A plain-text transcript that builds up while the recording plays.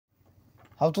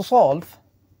How to solve?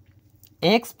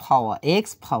 X power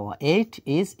 8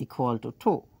 is equal to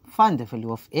 2. Find the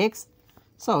value of x.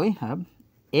 So we have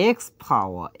x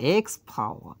power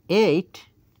 8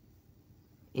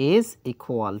 is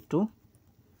equal to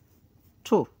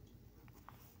 2.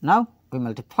 Now we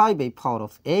multiply by power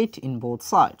of 8 in both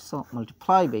sides. So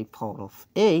multiply by power of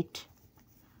 8,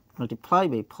 multiply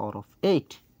by power of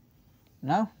 8.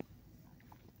 Now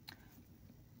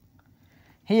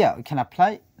here we can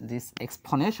apply this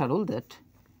exponential rule that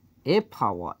a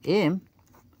power m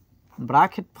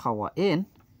bracket power n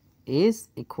is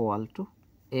equal to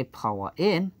a power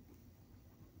n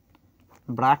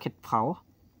bracket power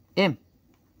m.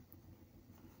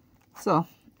 So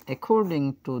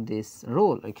according to this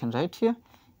rule, I can write here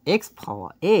x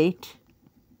power 8,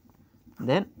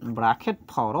 then bracket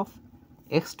power of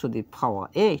x to the power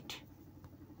 8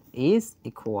 is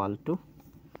equal to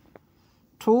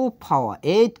 2 power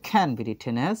 8 can be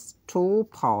written as 2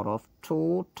 power of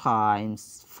 2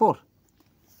 times 4.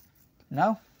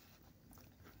 Now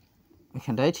we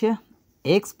can write here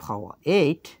x power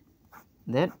 8,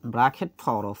 then bracket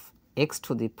power of x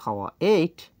to the power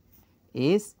 8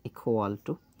 is equal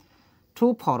to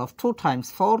 2 power of 2 times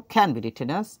 4 can be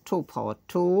written as 2 power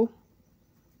 2,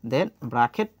 then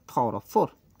bracket power of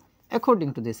 4.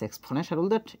 According to this exponential rule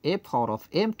that a power of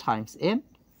m times n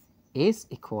is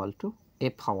equal to a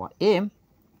power m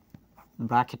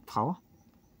bracket power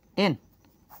n.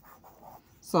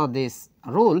 So this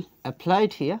rule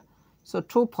applied here. So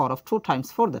 2 power of 2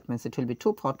 times 4, that means it will be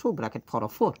 2 power 2 bracket power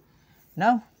of 4.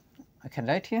 Now I can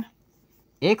write here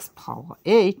x power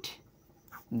 8,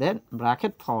 then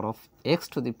bracket power of x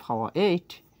to the power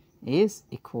 8 is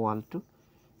equal to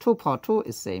 2 power 2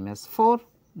 is same as 4,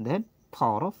 then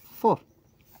power of 4.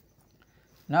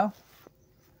 Now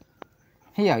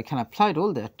here I can apply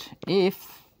rule that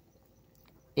if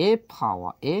a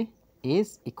power a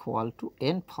is equal to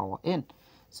n power n,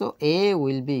 so a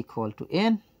will be equal to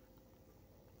n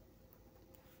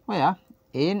where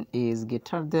n is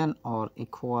greater than or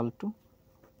equal to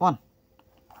 1.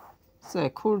 So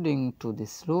according to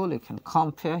this rule, you can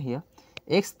compare here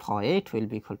x power 8 will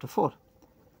be equal to 4.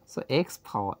 So x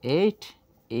power 8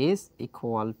 is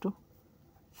equal to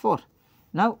 4.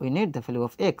 Now we need the value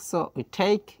of x, so we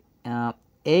take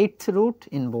 8th root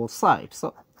in both sides.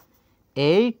 So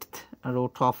 8th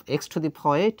root of x to the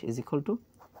power 8 is equal to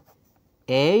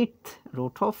 8th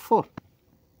root of 4.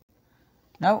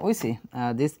 Now we see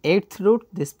this 8th root,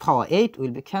 this power 8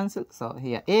 will be cancelled. So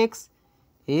here x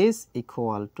is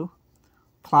equal to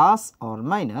plus or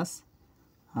minus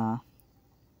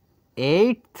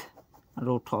 8th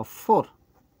root of 4.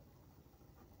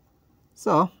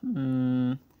 So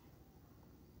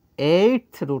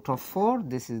 8th root of 4,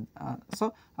 this is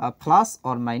plus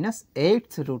or minus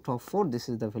 8th root of 4, this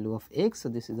is the value of x. So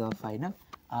this is our final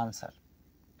answer.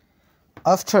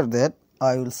 After that,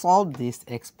 I will solve this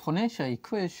exponential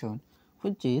equation,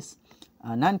 which is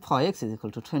 9 power x is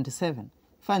equal to 27.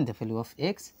 Find the value of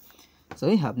x. So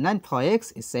we have 9 power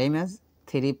x is same as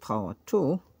 3 power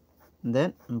 2,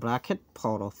 then bracket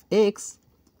power of x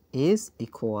is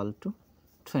equal to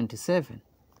 27.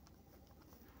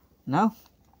 Now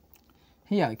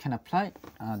here I can apply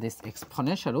this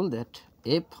exponential rule that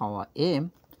a power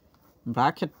m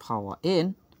bracket power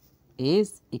n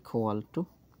is equal to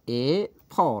a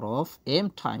power of m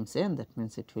times n, that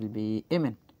means it will be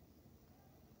mn.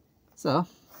 So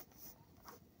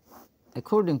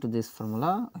according to this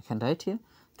formula, I can write here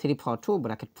 3 power 2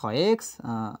 bracket power x,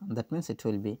 that means it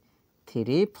will be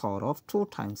 3 power of 2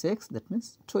 times x, that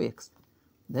means 2x,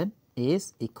 then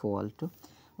is equal to,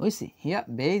 we see here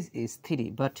base is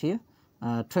 3, but here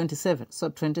 27. So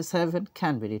 27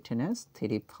 can be written as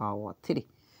 3 power 3.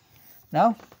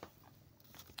 Now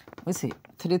we see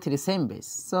 3 same base.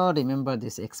 So remember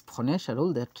this exponential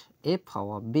rule that a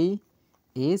power b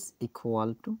is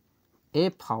equal to a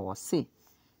power c.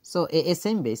 So a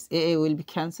same base, a will be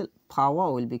cancelled,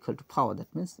 power will be equal to power,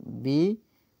 that means b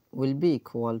will be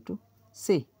equal to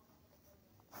c.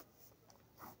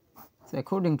 So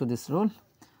according to this rule,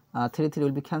 3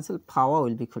 will be cancelled, power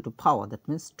will be equal to power, that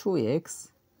means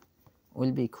 2x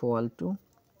will be equal to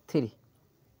 3.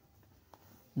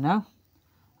 Now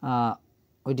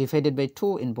we divided by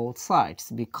 2 in both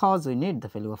sides because we need the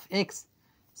value of x.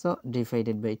 So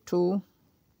divided by 2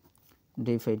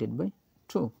 divided by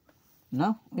 2.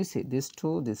 Now we see this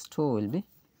 2 will be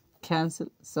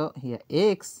cancelled. So here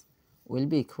x will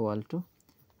be equal to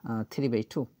 3 by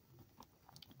 2.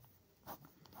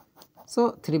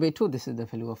 So 3 by 2, this is the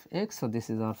value of x. So this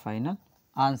is our final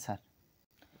answer.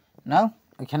 Now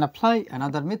we can apply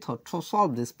another method to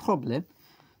solve this problem.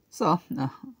 So,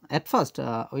 at first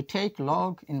we take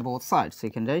log in both sides. So,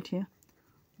 you can write here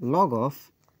log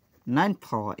of 9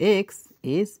 power x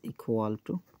is equal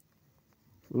to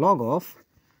log of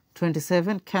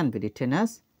 27 can be written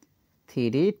as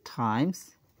 3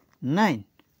 times 9.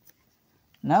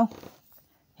 Now,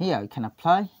 here we can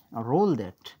apply a rule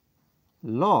that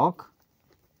log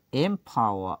m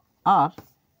power r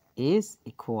is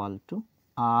equal to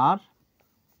r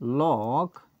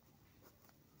log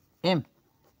m.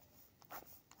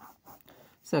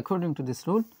 So, according to this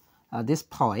rule, this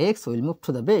power x will move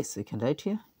to the base. We can write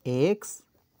here x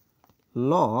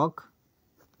log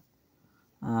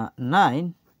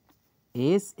 9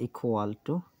 is equal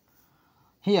to,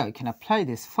 here we can apply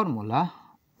this formula,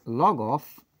 log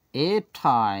of a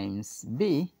times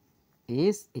b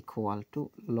is equal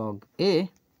to log a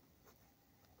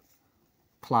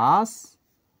plus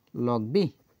log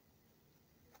b.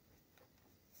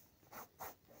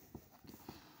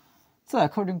 So,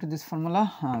 according to this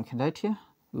formula, I can write here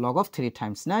log of 3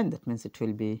 times 9, that means it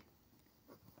will be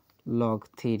log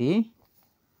 3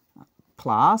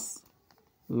 plus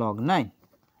log 9.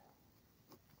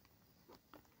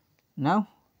 Now,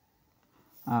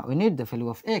 we need the value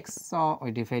of x, so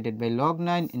we divided by log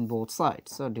 9 in both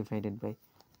sides. So, divided by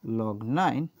log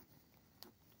 9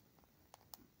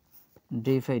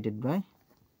 divided by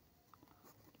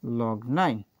log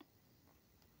 9.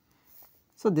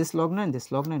 So, this log 9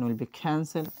 will be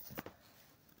cancelled.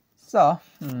 So,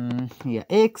 here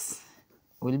x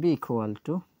will be equal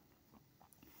to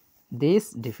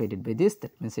this divided by this,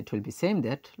 that means it will be same,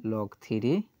 that log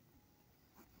 3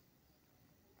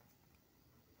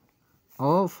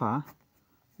 over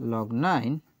log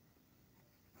 9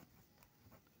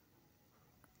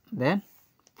 then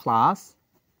plus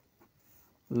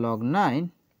log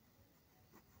 9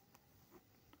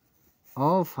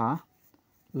 over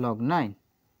log 9.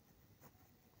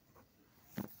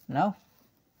 Now,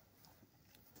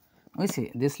 we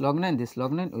see this log 9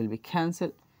 will be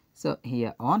cancelled. So,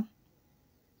 here on,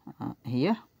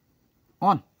 here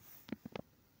on.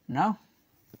 Now,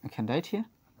 I can write here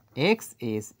x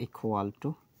is equal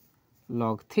to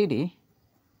log 3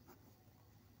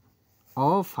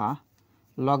 over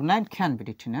log 9 can be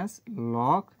written as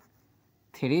log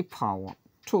 3 power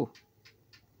 2,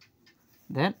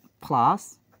 then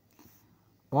plus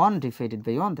 1 divided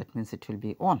by 1, that means it will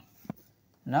be 1.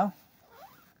 Now,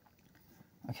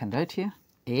 I can write here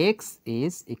x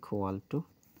is equal to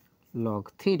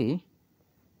log 3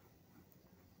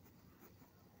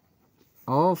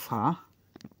 over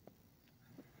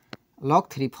log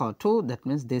 3 power 2, that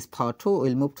means this power 2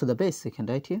 will move to the base. You can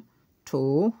write here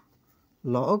 2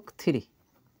 log 3,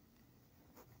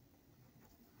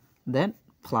 then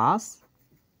plus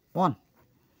 1.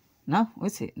 Now, we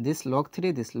see this log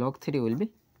 3 will be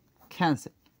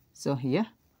cancelled. So, here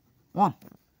 1.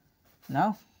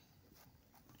 Now,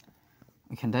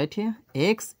 we can write here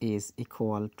x is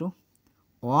equal to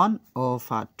 1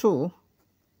 over 2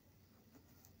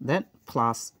 then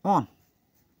plus 1.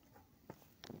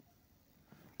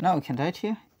 Now, we can write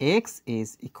here x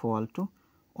is equal to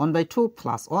 1 by 2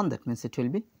 plus 1, that means it will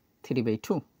be 3 by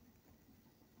 2.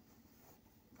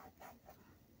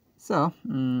 So,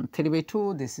 3 by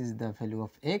 2, this is the value of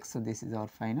x. So, this is our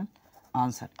final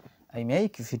answer. I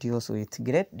make videos with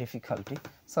great difficulty.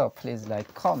 So, please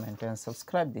like, comment and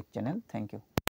subscribe this channel. Thank you.